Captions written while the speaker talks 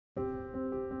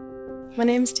My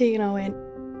name's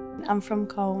Teagan. I'm from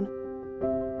Colne.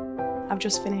 I've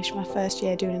just finished my first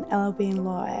year doing an LLB in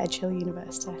law at Edge Hill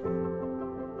University.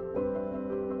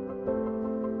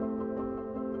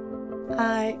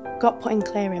 I got put in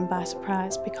clearing by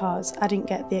surprise because I didn't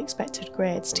get the expected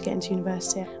grades to get into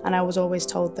university, and I was always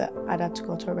told that I'd had to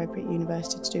go to a red brick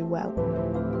university to do well.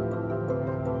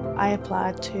 I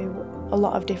applied to a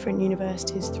lot of different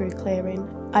universities through clearing.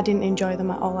 I didn't enjoy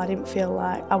them at all. I didn't feel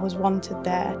like I was wanted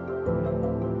there.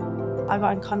 I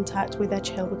got in contact with Edge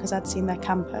Hill because I'd seen their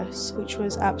campus, which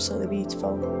was absolutely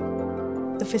beautiful.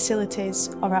 The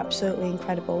facilities are absolutely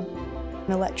incredible.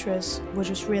 The lecturers were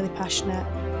just really passionate.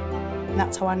 And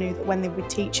that's how I knew that when they were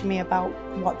teaching me about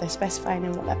what they're specifying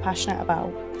and what they're passionate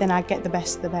about, then I'd get the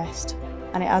best of the best.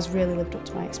 And it has really lived up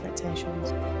to my expectations.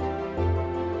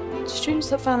 Students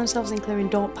that find themselves in clearing,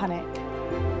 don't panic.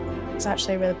 It's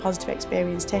actually a really positive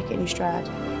experience. Take it in your stride.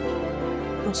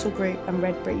 Russell Group and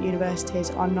red brick universities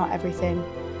are not everything.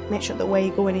 Make sure that where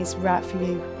you're going is right for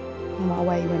you, no matter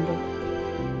where you end up.